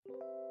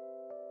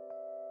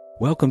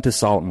Welcome to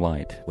Salt and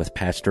Light with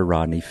Pastor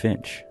Rodney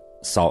Finch.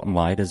 Salt and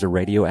Light is a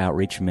radio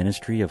outreach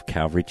ministry of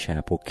Calvary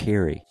Chapel,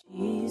 Cary.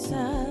 Jesus,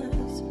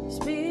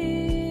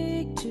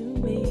 speak to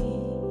me.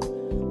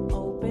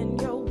 Open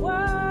your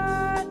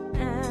word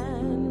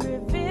and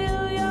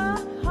reveal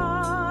your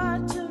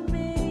heart to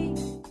me.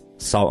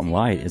 Salt and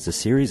Light is a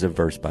series of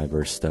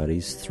verse-by-verse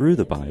studies through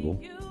the Bible,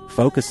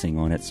 focusing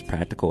on its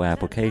practical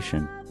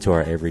application to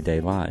our everyday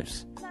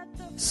lives.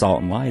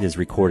 Salt and Light is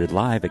recorded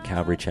live at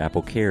Calvary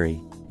Chapel, Cary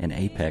in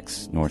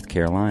Apex, North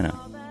Carolina.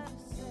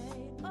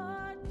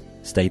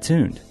 Stay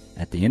tuned.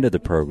 At the end of the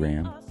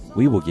program,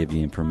 we will give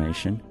you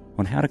information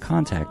on how to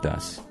contact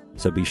us,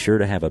 so be sure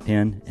to have a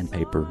pen and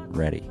paper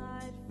ready.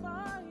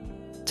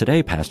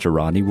 Today, Pastor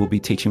Rodney will be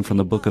teaching from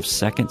the book of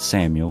 2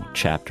 Samuel,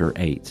 chapter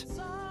 8.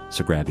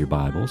 So grab your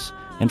Bibles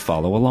and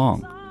follow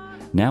along.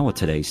 Now with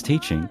today's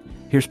teaching,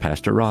 here's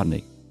Pastor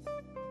Rodney.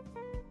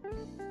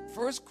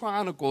 1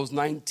 Chronicles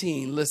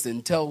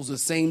 19, tells the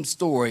same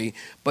story,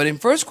 but in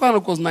 1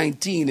 Chronicles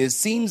 19, it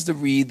seems to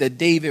read that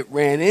David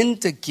ran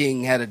into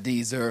King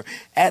Hadadezer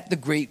at the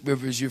great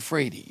rivers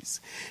Euphrates.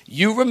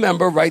 You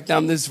remember, write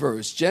down this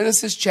verse,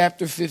 Genesis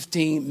chapter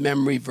 15,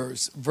 memory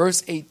verse,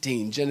 verse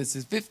 18,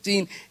 Genesis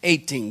 15,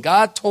 18.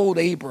 God told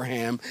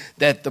Abraham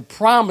that the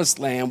promised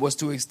land was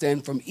to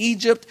extend from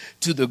Egypt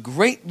to the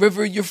great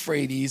river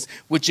Euphrates,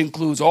 which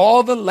includes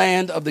all the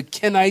land of the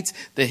Kenites,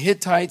 the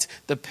Hittites,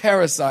 the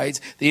Perizzites,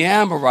 the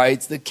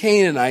Amorites, the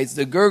Canaanites,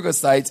 the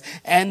Girgasites,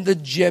 and the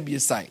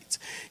Jebusites.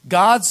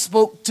 God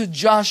spoke to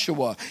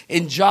Joshua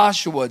in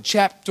Joshua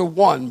chapter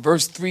 1,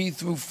 verse 3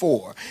 through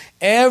 4.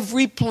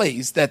 Every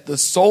place that the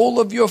sole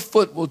of your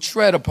foot will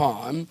tread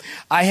upon,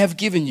 I have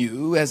given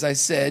you, as I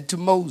said to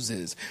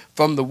Moses,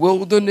 from the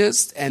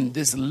wilderness and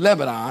this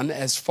Lebanon,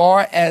 as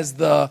far as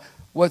the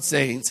what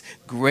saints?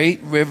 Great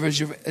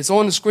rivers. It's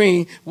on the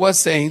screen. What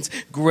saints?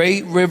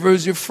 Great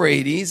rivers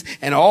Euphrates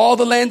and all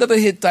the land of the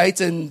Hittites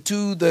and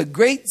to the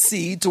great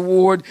sea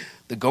toward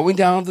the going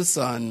down of the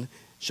sun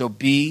shall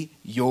be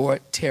your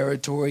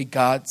territory,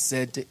 God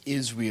said to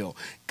Israel.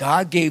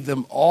 God gave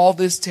them all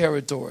this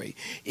territory.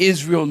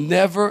 Israel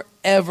never,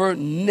 ever,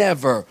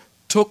 never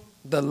took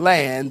the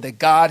land that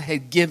God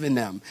had given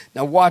them.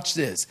 Now watch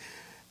this.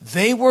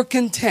 They were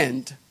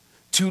content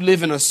to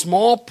live in a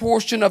small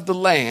portion of the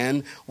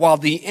land while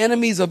the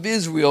enemies of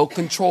Israel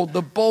controlled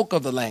the bulk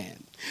of the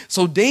land.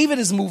 So David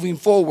is moving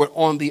forward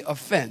on the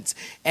offense,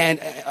 and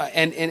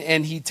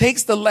he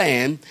takes the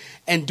land.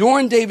 And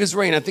during David's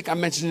reign, I think I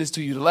mentioned this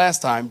to you the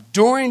last time.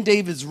 During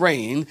David's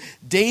reign,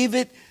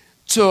 David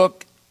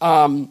took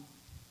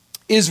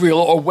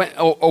Israel,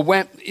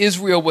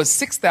 Israel was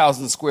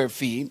 6,000 square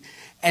feet,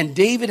 and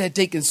David had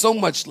taken so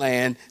much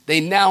land,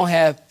 they now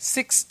have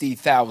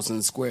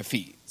 60,000 square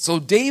feet. So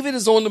David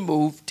is on the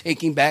move,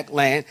 taking back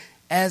land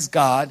as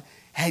God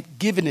had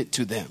given it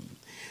to them.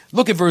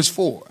 Look at verse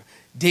 4.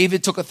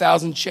 David took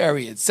 1,000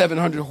 chariots,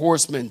 700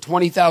 horsemen,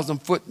 20,000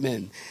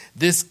 footmen.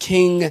 This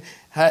king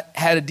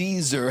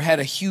Hadadezer had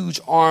a huge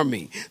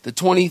army. The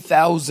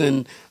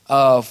 20,000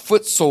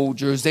 foot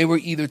soldiers, they were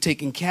either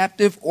taken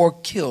captive or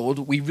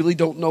killed. We really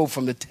don't know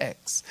from the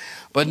text.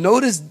 But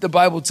notice the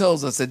Bible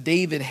tells us that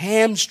David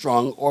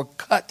hamstrung or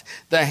cut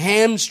the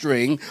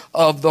hamstring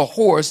of the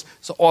horse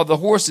or the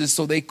horses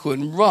so they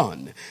couldn't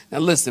run. Now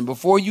listen,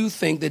 before you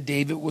think that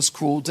David was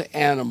cruel to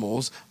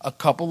animals, a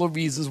couple of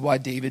reasons why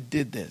David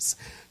did this.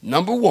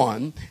 Number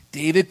one,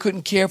 David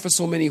couldn't care for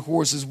so many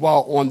horses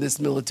while on this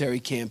military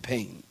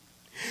campaign.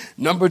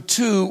 Number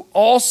two,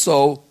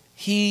 also,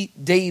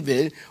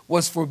 David,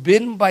 was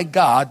forbidden by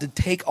God to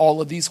take all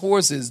of these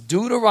horses.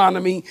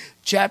 Deuteronomy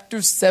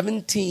chapter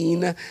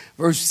 17,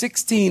 verse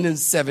 16 and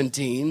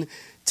 17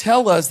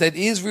 tell us that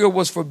Israel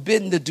was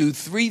forbidden to do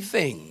three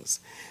things.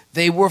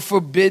 They were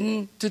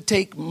forbidden to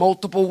take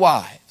multiple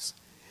wives.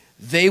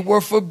 They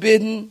were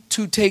forbidden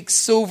to take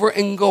silver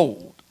and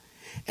gold.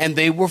 And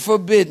they were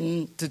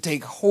forbidden to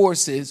take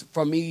horses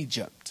from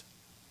Egypt.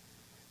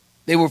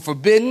 They were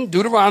forbidden,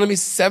 Deuteronomy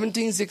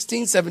 17,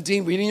 16,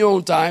 17, read in your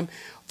own time,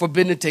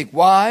 forbidden to take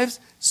wives,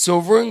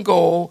 silver and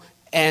gold,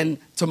 and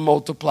to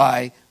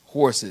multiply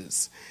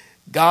horses.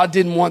 God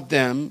didn't want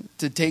them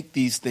to take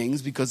these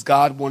things because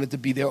God wanted to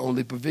be their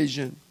only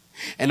provision.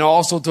 And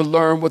also to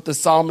learn what the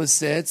psalmist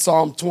said,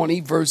 Psalm 20,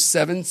 verse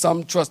 7,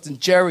 some trust in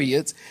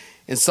chariots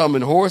and some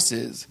in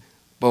horses,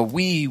 but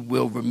we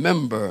will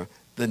remember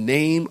the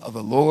name of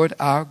the Lord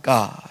our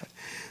God.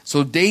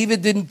 So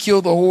David didn't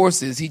kill the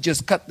horses. He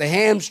just cut the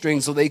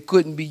hamstrings so they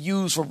couldn't be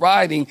used for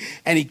riding.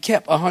 And he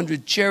kept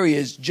 100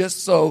 chariots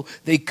just so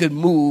they could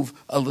move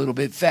a little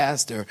bit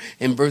faster.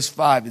 In verse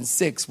 5 and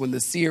 6, when the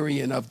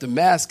Syrian of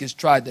Damascus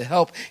tried to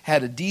help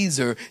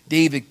Hadadezer,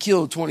 David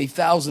killed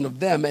 20,000 of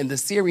them, and the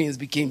Syrians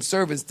became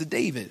servants to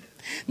David.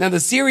 Now, the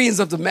Syrians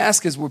of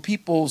Damascus were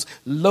peoples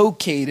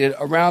located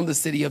around the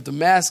city of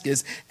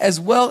Damascus, as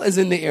well as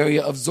in the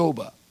area of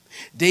Zobah.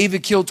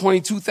 David killed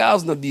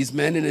 22,000 of these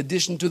men in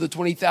addition to the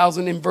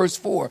 20,000 in verse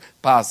 4,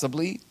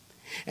 possibly.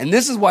 And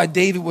this is why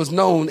David was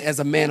known as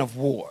a man of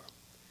war,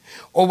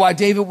 or why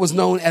David was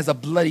known as a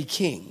bloody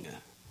king.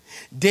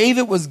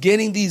 David was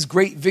getting these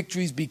great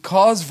victories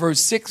because, verse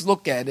 6,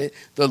 look at it,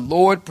 the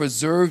Lord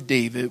preserved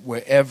David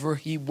wherever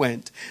he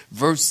went.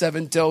 Verse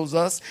 7 tells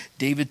us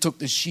David took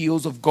the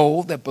shields of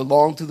gold that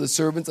belonged to the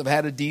servants of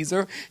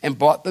Hadadezer and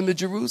brought them to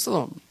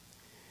Jerusalem.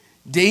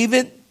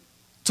 David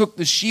took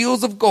the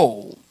shields of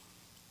gold,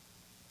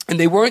 and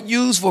they weren't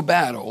used for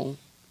battle.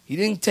 He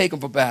didn't take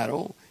them for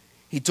battle.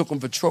 He took them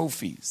for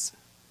trophies.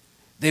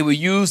 They were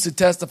used to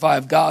testify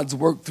of God's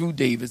work through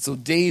David. So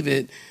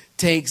David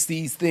takes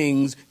these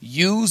things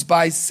used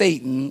by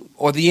Satan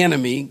or the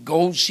enemy,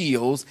 gold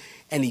shields,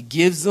 and he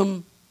gives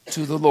them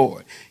to the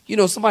Lord. You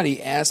know,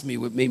 somebody asked me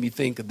what made me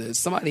think of this.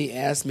 Somebody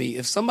asked me,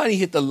 if somebody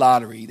hit the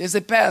lottery, they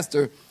said,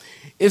 Pastor,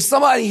 if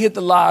somebody hit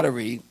the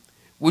lottery,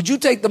 would you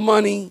take the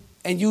money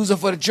and use it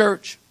for the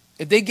church?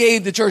 If they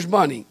gave the church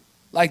money,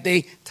 like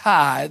they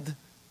tithed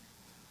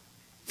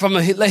from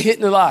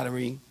hitting the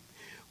lottery,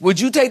 would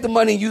you take the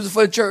money and use it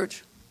for the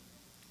church?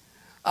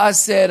 I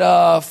said,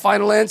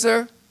 final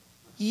answer,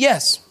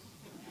 yes.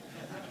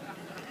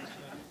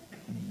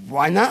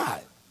 Why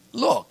not?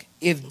 Look,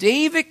 if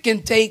David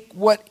can take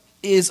what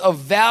is of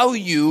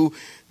value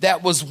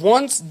that was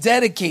once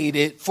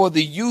dedicated for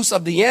the use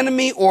of the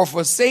enemy or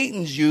for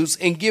Satan's use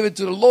and give it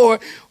to the Lord,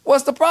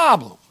 what's the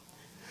problem?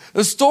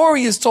 The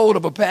story is told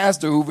of a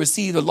pastor who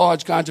received a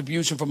large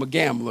contribution from a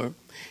gambler,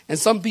 and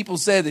some people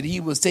said that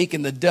he was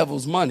taking the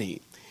devil's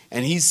money.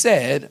 And he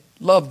said,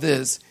 love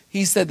this,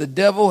 he said, the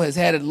devil has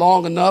had it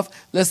long enough.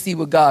 Let's see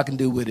what God can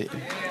do with it.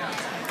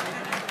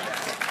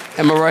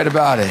 Am I right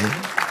about it?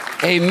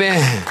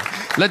 Amen.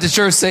 Let the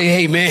church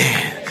say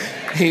amen.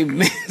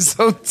 Amen.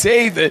 So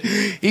David,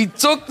 he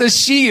took the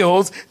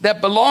shields that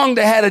belonged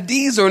to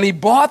Hadadezer and he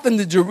brought them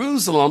to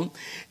Jerusalem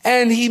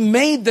and he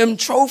made them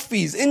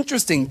trophies.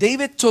 Interesting.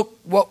 David took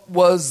what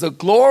was the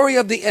glory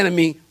of the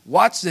enemy,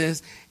 watch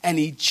this, and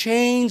he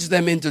changed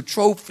them into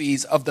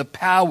trophies of the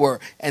power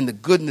and the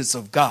goodness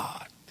of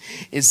God.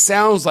 It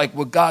sounds like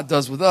what God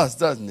does with us,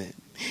 doesn't it?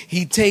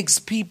 He takes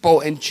people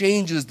and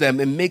changes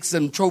them and makes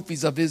them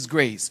trophies of his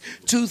grace.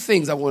 Two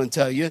things I want to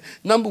tell you.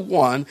 Number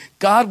one,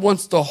 God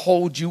wants to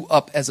hold you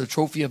up as a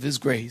trophy of his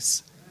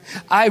grace.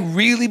 I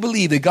really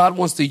believe that God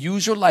wants to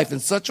use your life in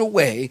such a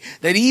way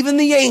that even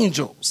the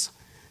angels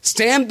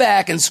stand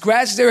back and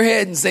scratch their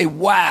head and say,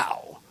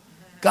 wow,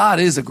 God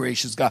is a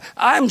gracious God.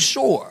 I'm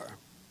sure,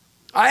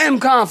 I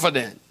am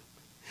confident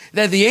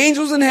that the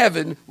angels in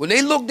heaven, when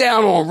they look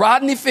down on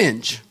Rodney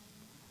Finch,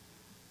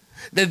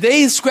 that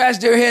they scratch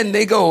their head and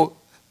they go,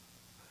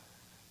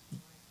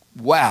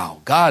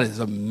 wow, God is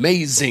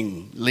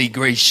amazingly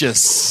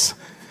gracious.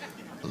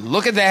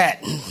 Look at that.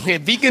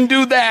 If he can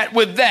do that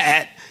with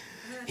that,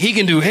 he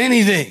can do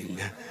anything.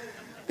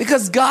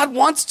 Because God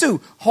wants to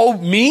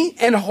hold me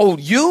and hold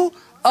you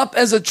up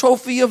as a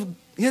trophy of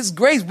his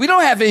grace. We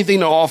don't have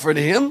anything to offer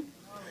to him.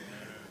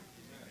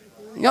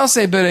 Y'all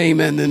say better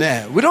amen than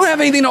that. We don't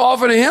have anything to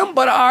offer to him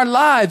but our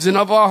lives and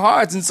of our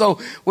hearts. And so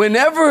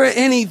whenever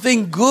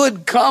anything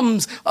good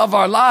comes of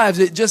our lives,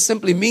 it just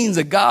simply means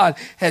that God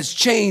has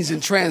changed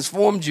and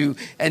transformed you.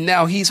 And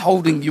now he's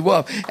holding you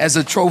up as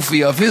a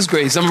trophy of his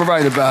grace. I'm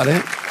right about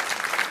it.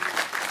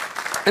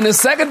 And the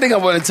second thing I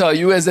want to tell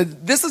you is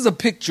that this is a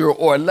picture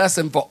or a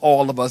lesson for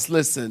all of us.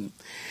 Listen,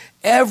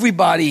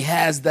 everybody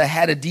has the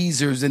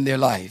Hadadezers in their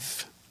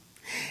life.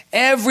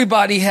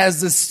 Everybody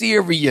has the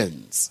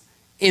Syrians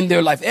in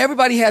their life.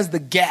 Everybody has the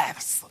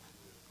Gaths.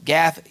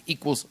 Gath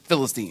equals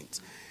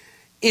Philistines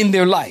in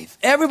their life.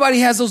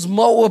 Everybody has those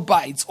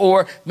Moabites,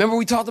 or remember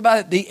we talked about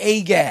it, the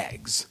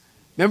Agags.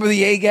 Remember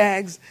the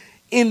Agags?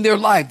 In their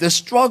life, the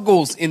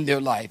struggles in their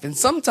life. And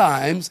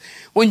sometimes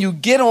when you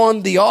get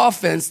on the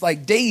offense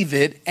like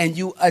David and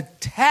you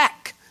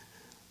attack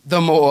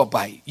the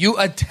Moabite, you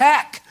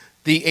attack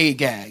the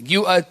Agag,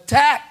 you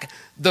attack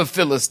the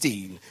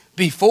Philistine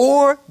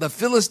before the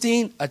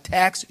Philistine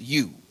attacks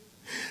you.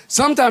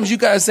 Sometimes you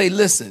got to say,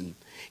 listen,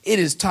 it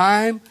is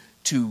time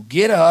to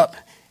get up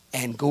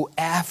and go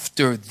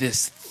after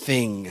this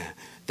thing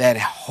that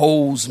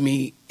holds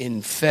me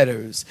in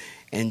fetters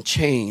and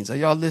chains. Are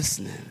y'all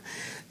listening?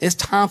 It's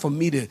time for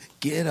me to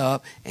get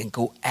up and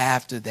go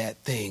after that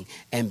thing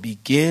and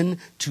begin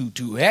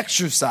to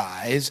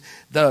exercise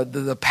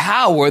the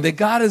power that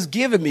God has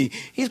given me.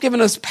 He's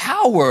given us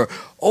power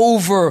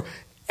over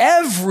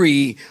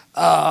every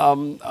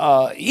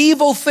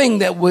evil thing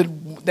that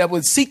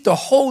would seek to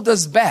hold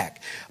us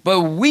back.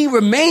 But we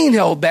remain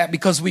held back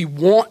because we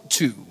want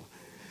to.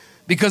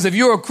 Because if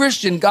you're a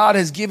Christian, God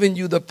has given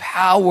you the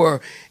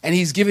power and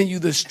he's given you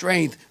the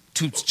strength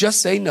to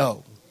just say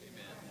no.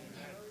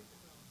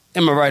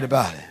 Am I right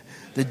about it?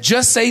 To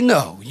just say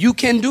no. You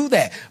can do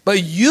that. But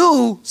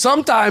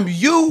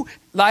sometimes you,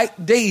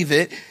 like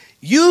David,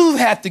 you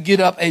have to get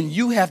up and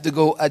you have to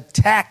go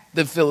attack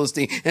the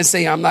Philistine and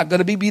say, I'm not going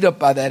to be beat up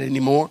by that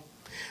anymore.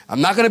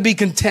 I'm not going to be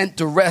content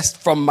to rest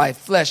from my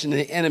flesh and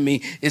the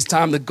enemy. It's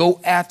time to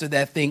go after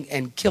that thing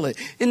and kill it.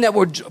 Isn't that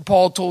what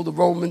Paul told the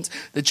Romans,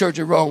 the church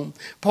of Rome?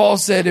 Paul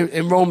said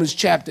in Romans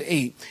chapter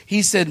 8,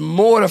 he said,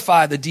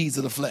 mortify the deeds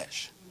of the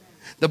flesh.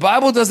 The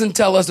Bible doesn't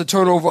tell us to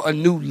turn over a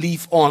new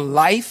leaf on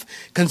life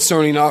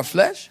concerning our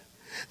flesh.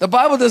 The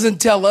Bible doesn't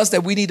tell us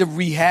that we need to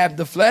rehab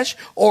the flesh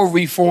or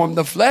reform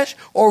the flesh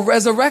or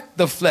resurrect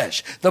the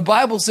flesh. The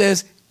Bible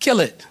says, kill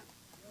it.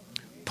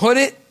 Put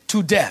it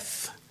to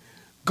death.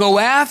 Go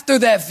after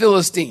that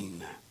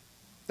Philistine.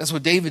 That's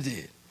what David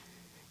did.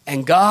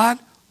 And God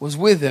was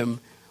with him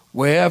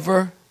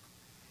wherever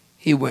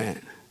he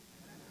went.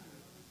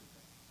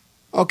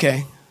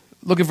 Okay,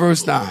 look at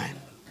verse 9.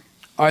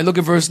 All right, look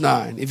at verse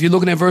 9. If you're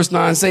looking at verse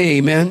 9, say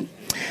amen.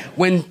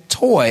 When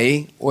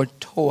Toi,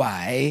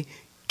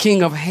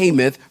 king of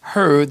Hamath,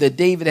 heard that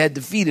David had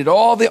defeated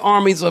all the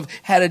armies of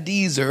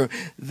Hadadezer,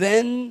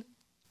 then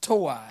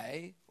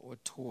Toi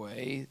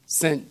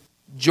sent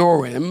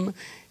Joram,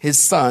 his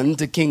son,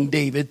 to King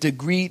David to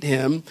greet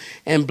him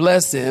and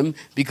bless him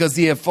because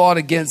he had fought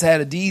against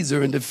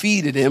Hadadezer and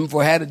defeated him.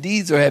 For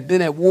Hadadezer had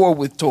been at war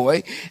with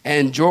Toi,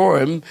 and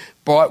Joram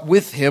brought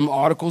with him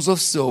articles of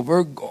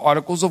silver,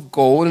 articles of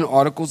gold, and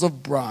articles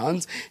of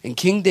bronze. And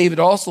King David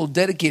also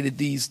dedicated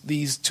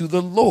these to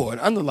the Lord.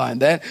 Underline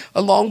that,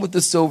 along with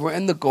the silver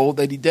and the gold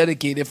that he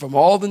dedicated from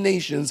all the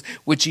nations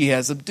which he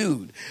has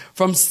subdued.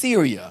 From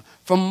Syria,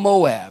 from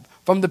Moab,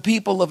 from the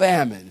people of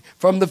Ammon,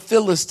 from the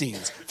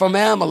Philistines, from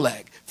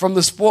Amalek, from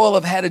the spoil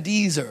of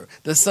Hadadezer,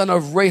 the son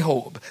of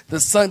Rehob,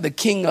 the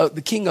king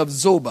of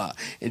Zobah.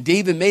 And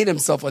David made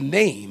himself a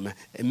name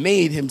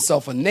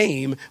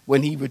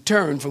when he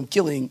returned from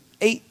killing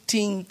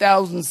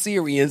 18,000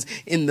 Syrians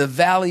in the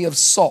valley of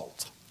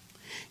Salt.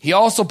 He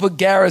also put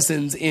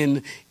garrisons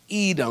in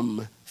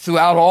Edom.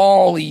 Throughout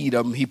all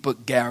Edom he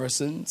put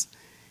garrisons.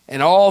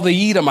 And all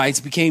the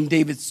Edomites became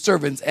David's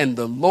servants, and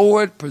the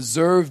Lord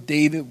preserved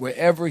David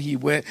wherever he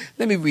went.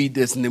 Let me read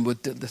this, and then we'll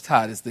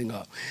tie this thing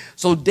up.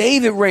 So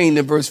David reigned,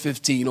 in verse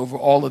 15, over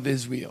all of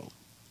Israel.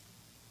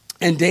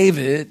 And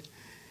David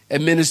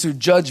administered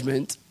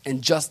judgment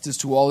and justice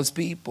to all his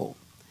people.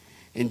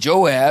 And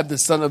Joab, the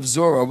son of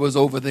Zorah, was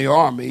over the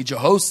army.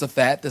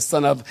 Jehoshaphat, the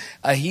son of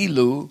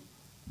Ahilud,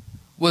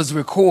 was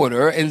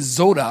recorder. And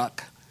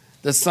Zodok,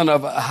 the son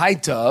of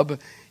Ahitub,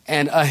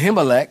 and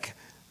Ahimelech,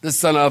 the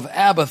son of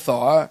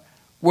Abathar,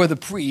 were the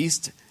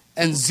priest,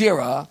 and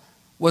Zerah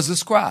was the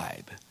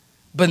scribe.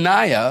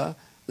 Benaiah,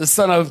 the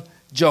son of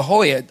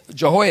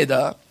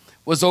Jehoiada,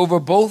 was over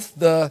both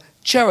the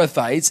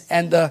Cherethites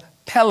and the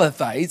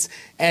Pelethites,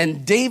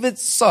 and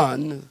David's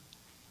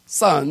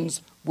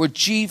sons were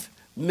chief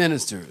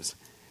ministers.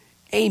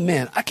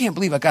 Amen. I can't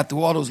believe I got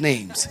through all those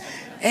names.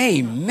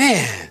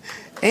 Amen.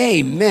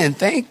 Amen.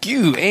 Thank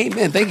you.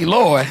 Amen. Thank you,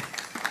 Lord.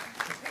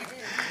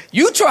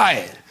 You try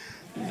it.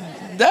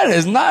 That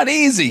is not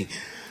easy.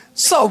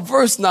 So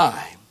verse 9,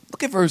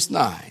 look at verse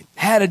 9.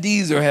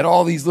 Hadadezer had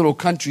all these little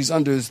countries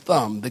under his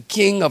thumb. The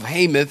king of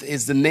Hamath,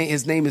 his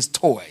name is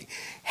Toi.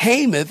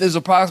 Hamath is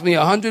approximately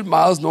 100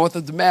 miles north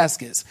of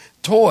Damascus.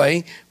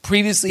 Toi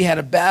previously had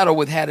a battle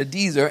with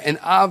Hadadezer and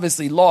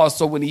obviously lost.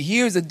 So when he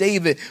hears that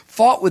David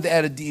fought with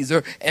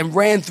Hadadezer and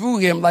ran through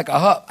him like a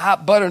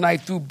hot butter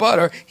knife through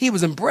butter, he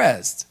was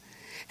impressed.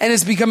 And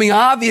it's becoming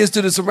obvious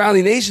to the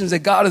surrounding nations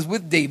that God is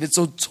with David.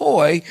 So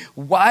Toi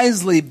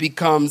wisely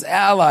becomes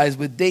allies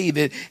with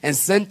David and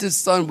sent his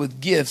son with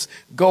gifts,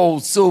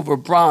 gold, silver,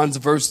 bronze,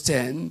 verse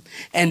 10.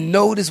 And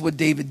notice what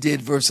David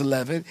did, verse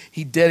 11.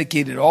 He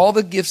dedicated all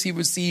the gifts he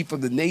received from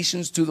the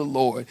nations to the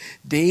Lord.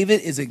 David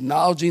is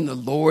acknowledging the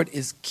Lord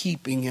is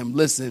keeping him.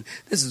 Listen,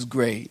 this is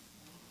great.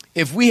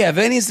 If we have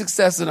any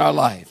success in our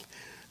life,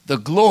 the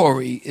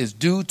glory is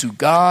due to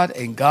God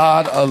and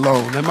God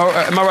alone. Am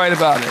I right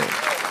about it?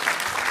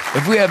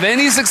 If we have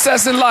any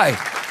success in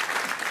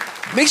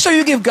life, make sure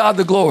you give God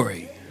the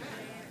glory.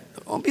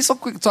 Don't be so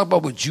quick to talk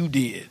about what you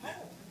did,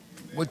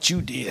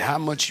 how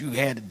much you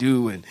had to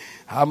do, and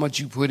how much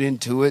you put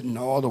into it, and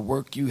all the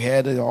work you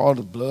had, and all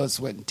the blood,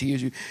 sweat, and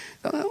tears.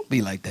 Don't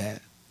be like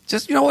that.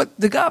 Just, you know what?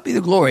 To God be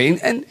the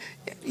glory. And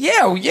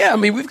yeah, I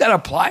mean, we've got to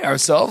apply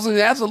ourselves, and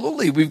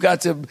absolutely, we've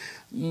got to,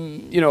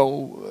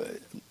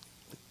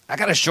 I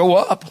got to show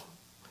up.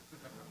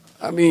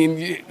 I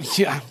mean,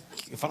 yeah.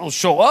 If I don't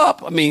show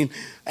up, and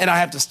I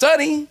have to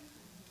study.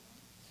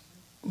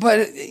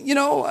 But,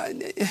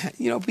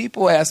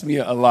 people ask me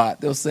a lot.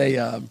 They'll say,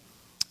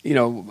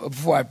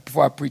 before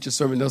I preach a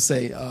sermon, they'll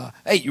say,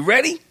 hey, you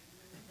ready?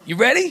 You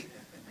ready?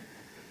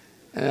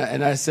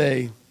 And I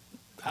say,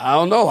 I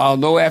don't know. I'll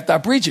know after I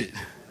preach it.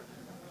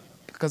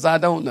 Because I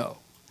don't know.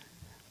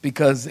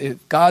 Because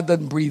if God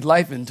doesn't breathe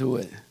life into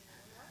it,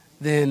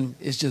 then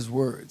it's just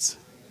words.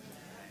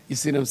 You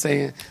see what I'm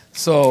saying?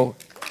 So,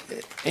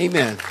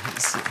 amen.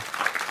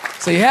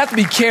 So you have to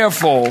be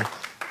careful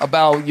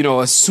about,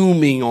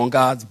 assuming on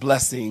God's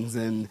blessings.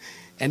 And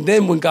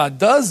then when God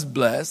does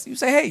bless, you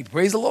say, hey,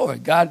 praise the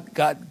Lord.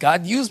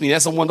 God used me.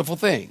 That's a wonderful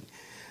thing.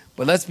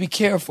 But let's be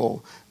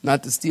careful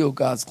not to steal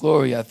God's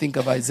glory. I think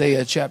of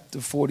Isaiah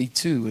chapter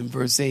 42 in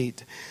verse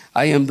 8.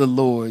 I am the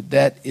Lord,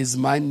 that is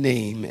my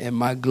name, and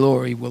my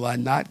glory will I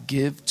not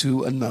give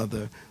to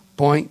another.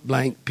 Point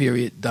blank,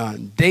 period,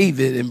 done.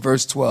 David in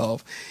verse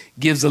 12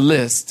 gives a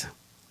list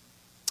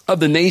of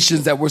the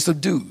nations that were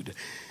subdued.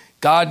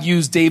 God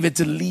used David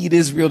to lead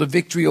Israel to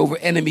victory over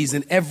enemies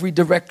in every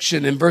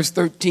direction. In verse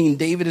 13,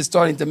 David is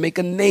starting to make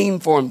a name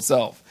for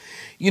himself.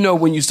 You know,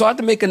 when you start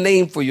to make a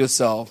name for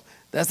yourself,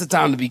 that's the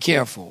time to be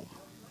careful.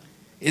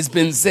 It's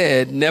been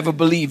said, never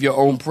believe your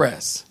own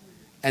press.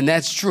 And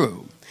that's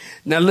true.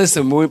 Now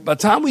listen, by the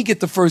time we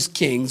get to 1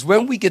 Kings,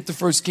 when we get to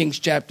 1 Kings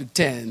chapter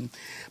 10,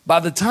 by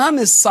the time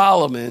that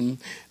Solomon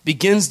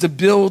begins to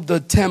build the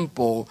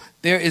temple,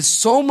 there is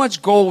so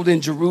much gold in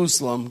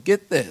Jerusalem.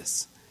 Get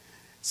this.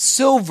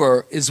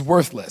 Silver is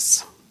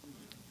worthless.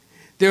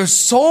 There's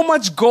so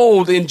much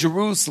gold in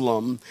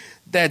Jerusalem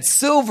that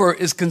silver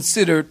is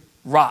considered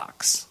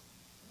rocks.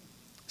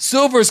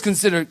 Silver is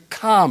considered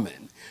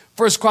common.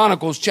 1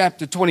 Chronicles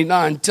chapter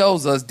 29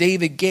 tells us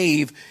David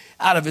gave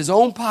out of his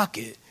own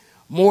pocket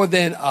more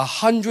than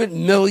 $100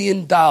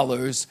 million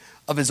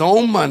of his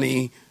own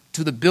money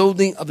to the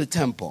building of the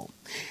temple.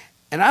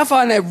 And I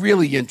find that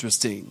really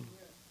interesting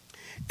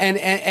and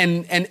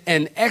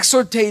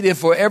exhortative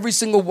for every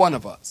single one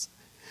of us.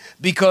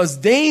 Because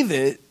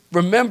David,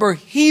 remember,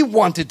 he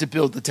wanted to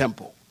build the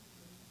temple.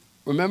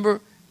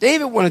 Remember?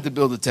 David wanted to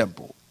build the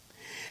temple.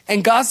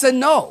 And God said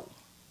no.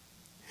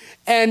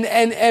 And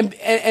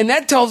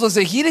that tells us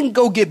that he didn't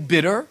go get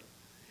bitter.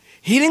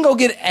 He didn't go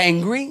get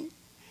angry.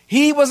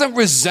 He wasn't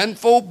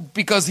resentful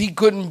because he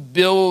couldn't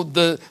build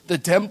the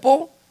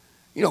temple.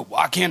 You know,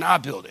 why can't I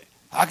build it?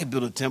 I can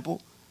build a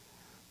temple.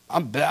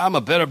 I'm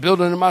a better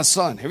builder than my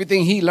son.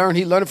 Everything he learned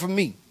it from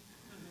me.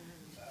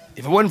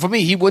 If it wasn't for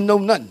me, he wouldn't know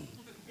nothing.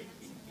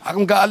 How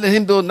come God let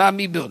him build, not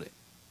me build it?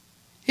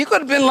 He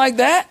could have been like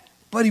that,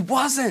 but he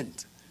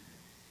wasn't.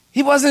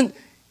 He wasn't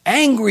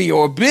angry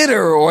or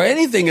bitter or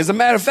anything. As a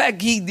matter of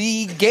fact,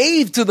 he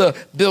gave to the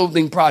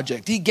building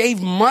project. He gave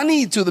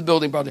money to the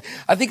building project.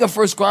 I think of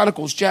 1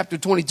 Chronicles chapter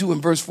 22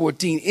 and verse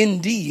 14.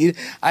 Indeed,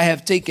 I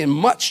have taken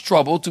much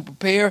trouble to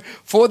prepare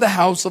for the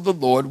house of the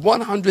Lord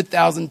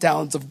 100,000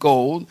 talents of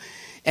gold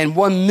and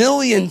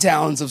 1,000,000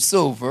 talents of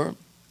silver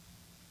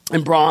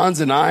and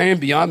bronze and iron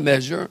beyond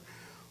measure.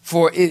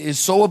 For it is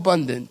so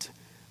abundant.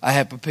 I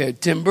have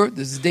prepared timber,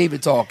 this is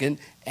David talking,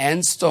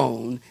 and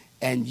stone,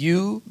 and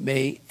you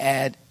may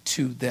add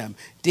to them.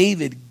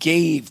 David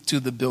gave to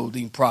the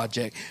building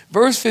project.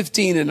 Verse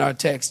 15 in our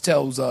text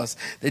tells us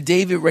that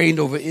David reigned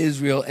over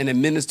Israel and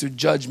administered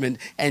judgment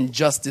and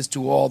justice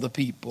to all the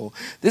people.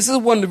 This is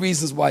one of the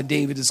reasons why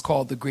David is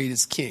called the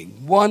greatest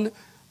king. One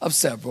of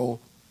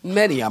several,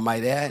 many I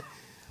might add,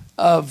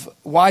 of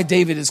why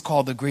David is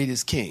called the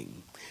greatest king.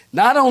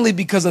 Not only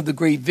because of the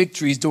great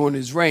victories during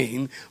his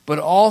reign, but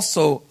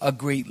also a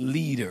great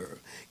leader.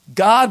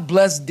 God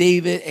blessed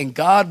David, and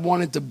God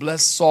wanted to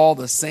bless Saul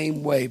the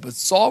same way. But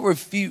Saul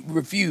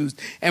refused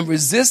and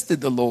resisted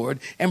the Lord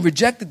and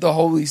rejected the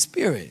Holy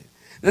Spirit.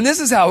 And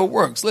this is how it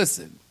works.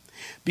 Listen,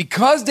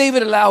 because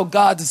David allowed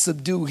God to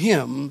subdue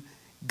him,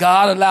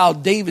 God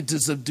allowed David to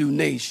subdue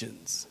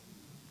nations.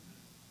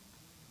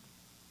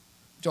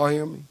 Did y'all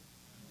hear me?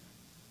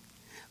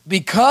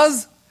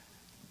 Because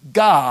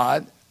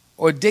God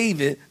or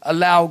David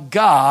allowed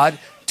God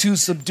to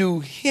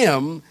subdue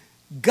him,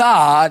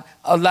 God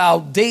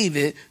allowed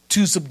David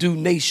to subdue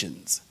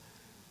nations.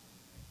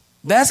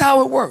 That's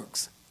how it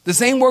works. The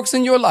same works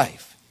in your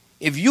life.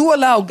 If you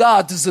allow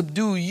God to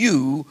subdue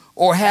you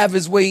or have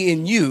his way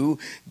in you,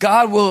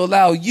 God will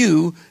allow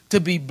you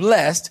to be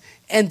blessed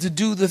and to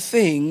do the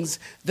things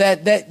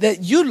that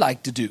you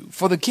like to do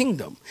for the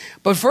kingdom.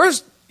 But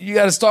first, you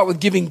got to start with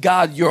giving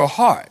God your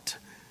heart.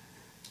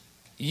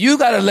 You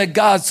got to let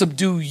God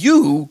subdue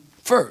you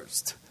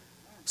first,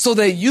 so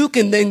that you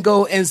can then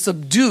go and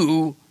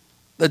subdue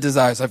the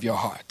desires of your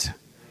heart.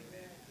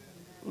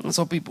 And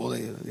so people,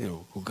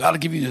 God will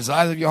give you the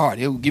desires of your heart.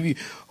 He'll give you,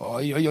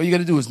 all you got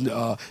to do is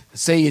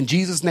say in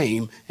Jesus'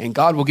 name, and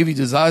God will give you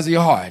the desires of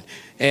your heart.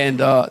 And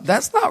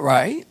that's not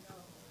right.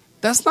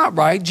 That's not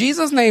right.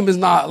 Jesus' name is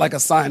not like a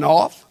sign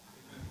off.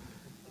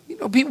 You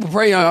know, people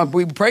pray,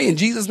 we pray in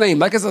Jesus' name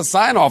like it's a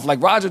sign off,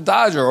 like Roger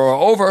Dodger or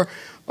over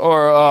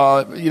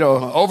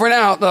and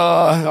out.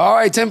 All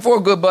right,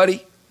 10-4, good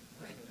buddy.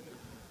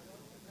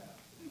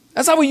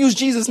 That's how we use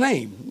Jesus'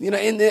 name, in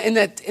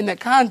that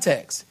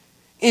context.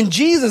 In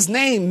Jesus'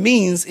 name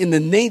means in the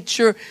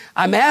nature,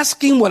 I'm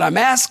asking what I'm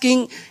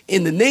asking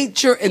in the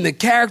nature and the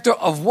character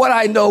of what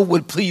I know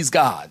would please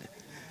God.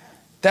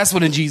 That's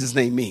what in Jesus'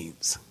 name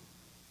means.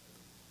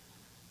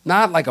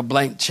 Not like a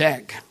blank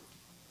check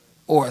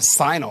or a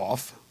sign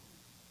off.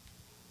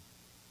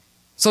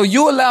 So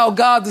you allow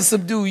God to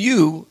subdue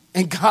you,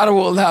 and God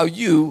will allow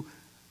you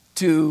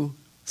to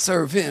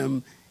serve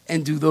him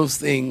and do those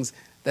things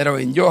that are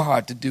in your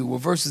heart to do. Well,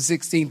 verses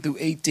 16 through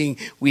 18,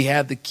 we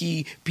have the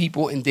key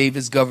people in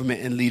David's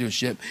government and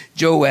leadership.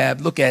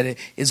 Joab, look at it,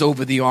 is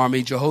over the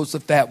army.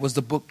 Jehoshaphat was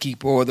the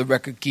bookkeeper or the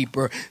record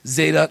keeper.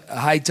 Zadok,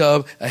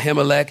 Ahitub,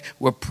 Ahimelech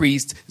were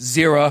priests.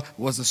 Zerah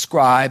was a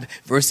scribe.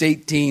 Verse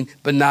 18,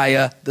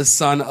 Benaiah, the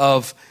son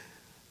of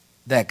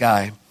that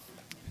guy,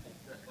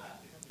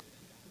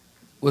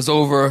 was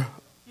over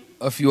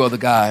a few other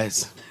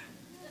guys.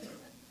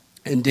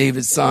 And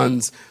David's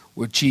sons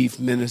were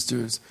chief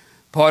ministers.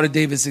 Part of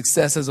David's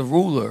success as a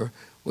ruler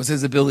was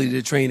his ability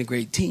to train a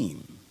great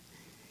team.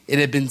 It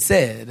had been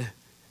said,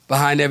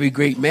 behind every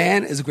great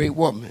man is a great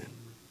woman.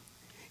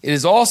 It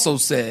is also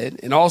said,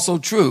 and also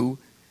true,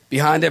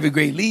 behind every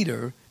great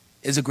leader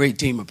is a great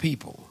team of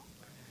people.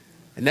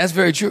 And that's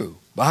very true.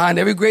 Behind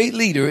every great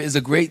leader is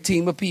a great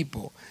team of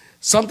people.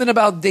 Something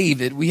about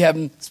David we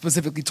haven't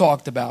specifically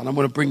talked about, and I'm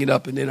going to bring it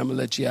up and then I'm going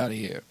to let you out of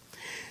here.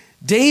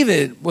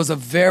 David was a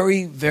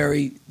very,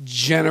 very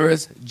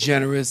generous,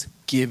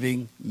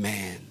 giving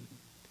man.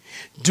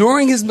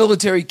 During his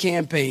military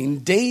campaign,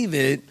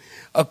 David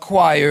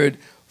acquired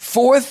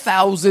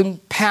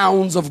 4,000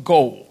 pounds of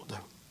gold.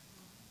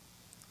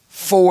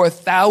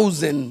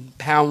 4,000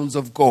 pounds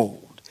of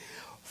gold.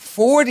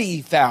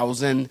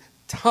 40,000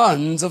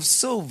 tons of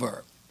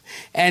silver.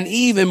 And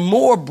even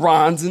more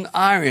bronze and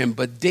iron.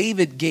 But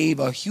David gave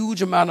a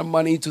huge amount of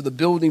money to the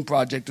building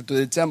project or to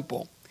the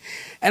temple.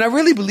 And I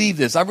really believe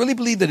this. I really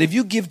believe that if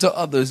you give to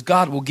others,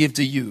 God will give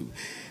to you.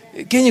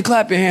 Can you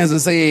clap your hands and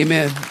say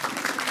amen?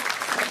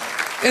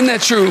 Isn't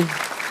that true?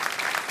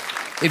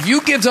 If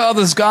you give to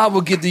others, God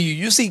will give to you.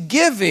 You see,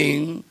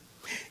 giving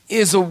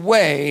is a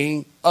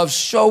way of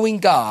showing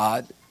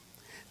God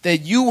that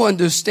you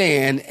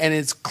understand and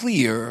it's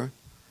clear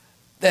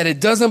that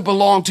it doesn't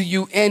belong to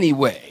you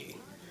anyway.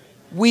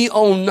 We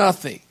own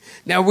nothing.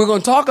 Now, we're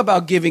going to talk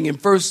about giving in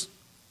 1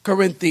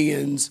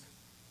 Corinthians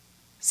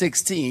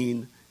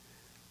 16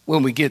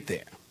 when we get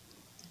there.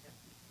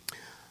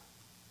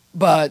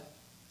 But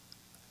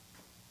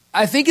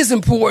I think it's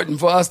important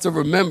for us to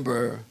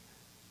remember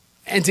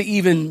and to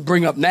even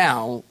bring up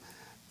now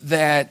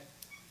that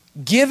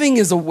giving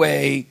is a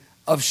way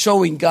of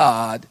showing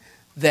God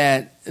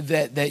that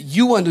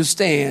you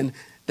understand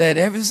that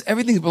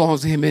everything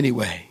belongs to him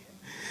anyway.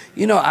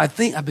 You know, I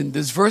think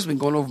this verse been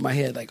going over my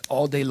head like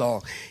all day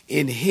long.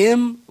 In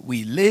him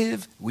we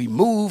live, we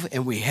move,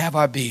 and we have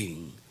our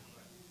being.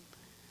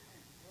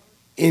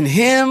 In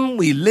him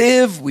we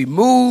live, we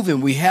move,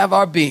 and we have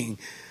our being.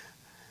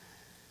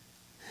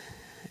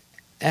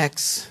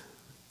 Acts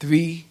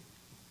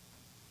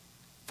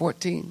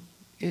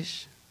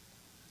 3:14-ish.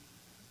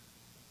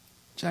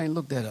 Try and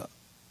look that up.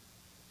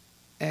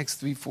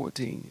 Acts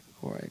 3:14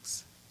 or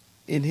Acts.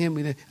 In him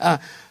we live.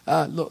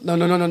 Look,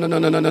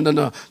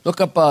 no.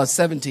 Look up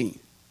 17.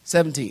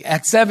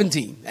 Acts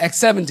 17.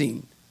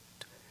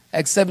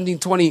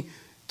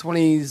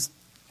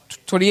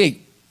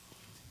 28.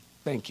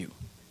 Thank you.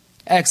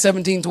 Acts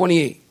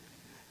 17:28.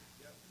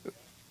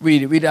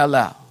 Read it out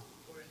loud.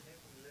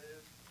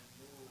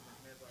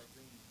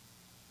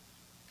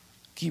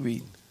 Keep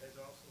reading.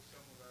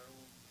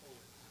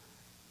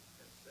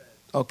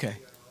 Okay.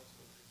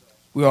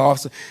 We are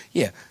also,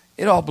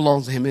 it all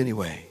belongs to him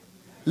anyway.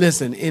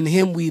 Listen, in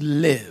him we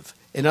live.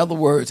 In other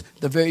words,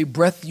 the very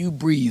breath you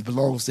breathe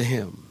belongs to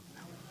him.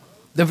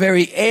 The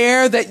very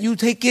air that you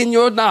take in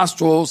your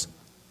nostrils,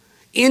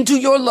 into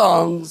your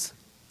lungs,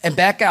 and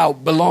back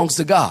out belongs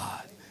to God.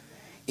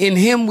 In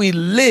him we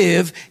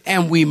live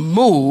and we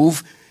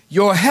move.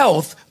 Your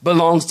health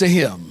belongs to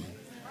him.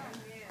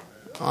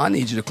 Oh, I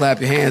need you to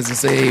clap your hands and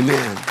say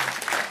amen.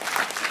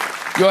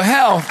 Your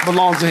health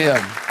belongs to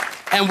him.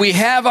 And we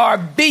have our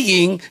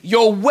being.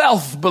 Your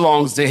wealth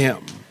belongs to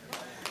him.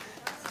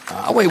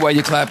 I'll wait while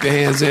you clap your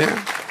hands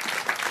there.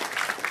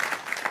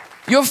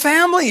 Your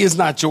family is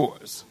not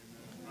yours.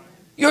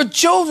 Your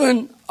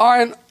children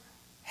are an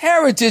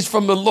heritage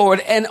from the Lord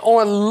and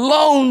on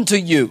loan to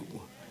you.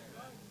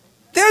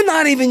 They're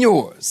not even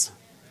yours.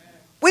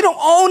 We don't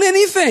own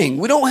anything.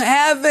 We don't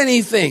have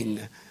anything.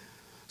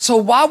 So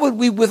why would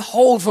we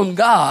withhold from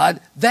God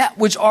that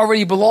which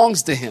already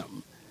belongs to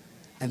him?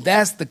 And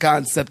that's the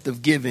concept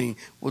of giving.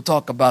 We'll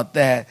talk about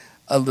that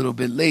a little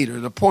bit later.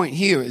 The point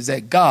here is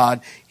that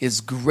God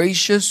is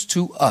gracious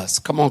to us.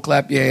 Come on,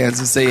 clap your hands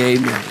and say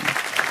amen.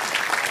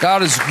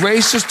 God is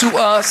gracious to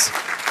us.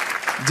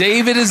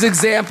 David is an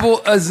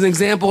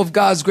example of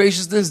God's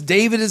graciousness.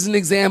 David is an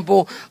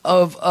example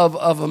of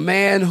a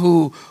man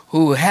who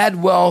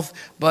had wealth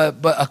but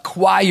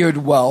acquired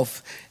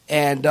wealth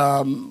and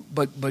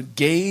but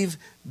gave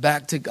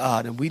back to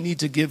God. And we need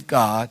to give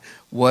God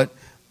what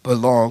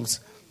belongs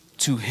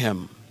to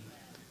him.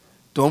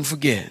 Don't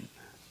forget.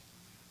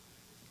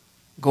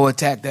 Go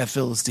attack that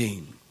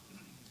Philistine.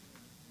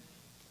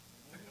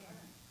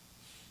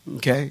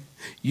 Okay?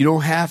 You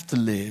don't have to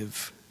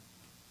live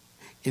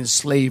in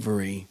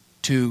slavery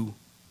to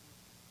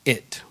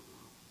it.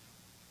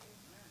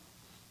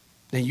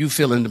 Then you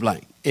fill in the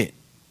blank. It.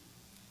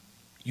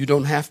 You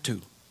don't have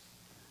to.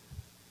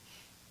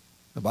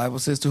 The Bible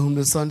says, to whom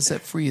the Son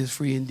set free is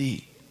free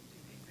indeed.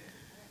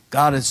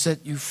 God has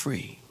set you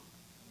free.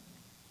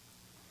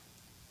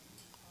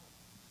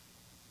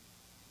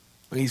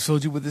 When he's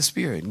filled you with the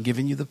Spirit and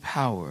given you the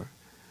power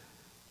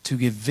to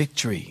give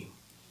victory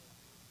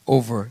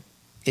over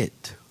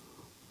it.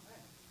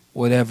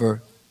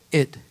 Whatever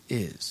it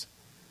is.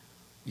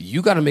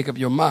 You got to make up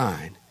your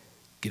mind.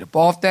 Get up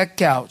off that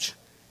couch.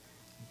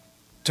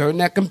 Turn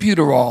that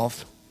computer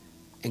off.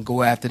 And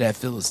go after that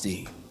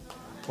Philistine.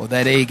 Or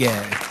that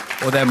Agag.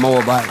 Or that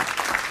Moabite.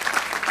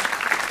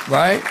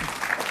 Right?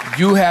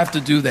 You have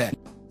to do that.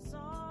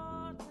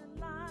 Salt and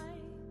light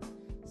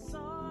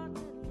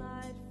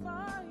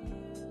for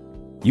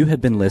you. You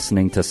have been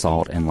listening to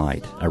Salt and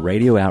Light, a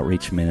radio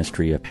outreach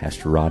ministry of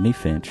Pastor Rodney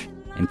Finch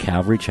in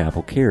Calvary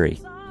Chapel, Cary,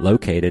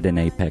 located in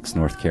Apex,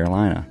 North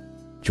Carolina.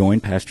 Join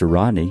Pastor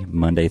Rodney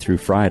Monday through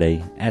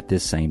Friday at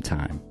this same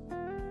time.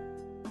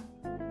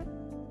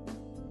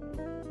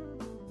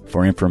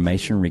 For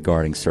information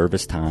regarding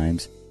service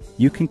times,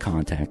 you can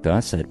contact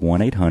us at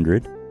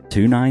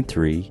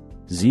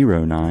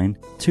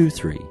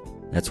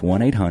 1-800-293-0923. That's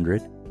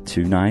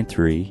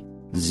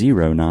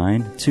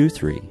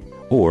 1-800-293-0923.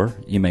 Or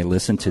you may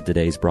listen to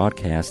today's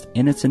broadcast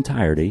in its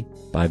entirety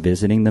by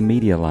visiting the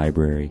media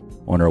library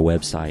on our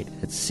website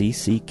at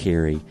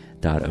cccary.org.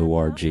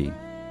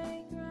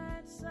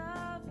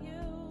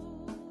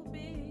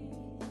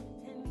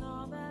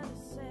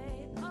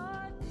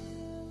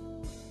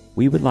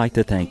 We would like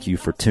to thank you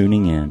for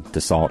tuning in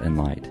to Salt and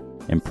Light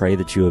and pray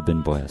that you have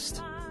been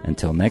blessed.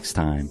 Until next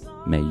time,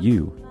 may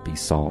you be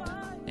salt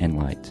and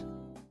light.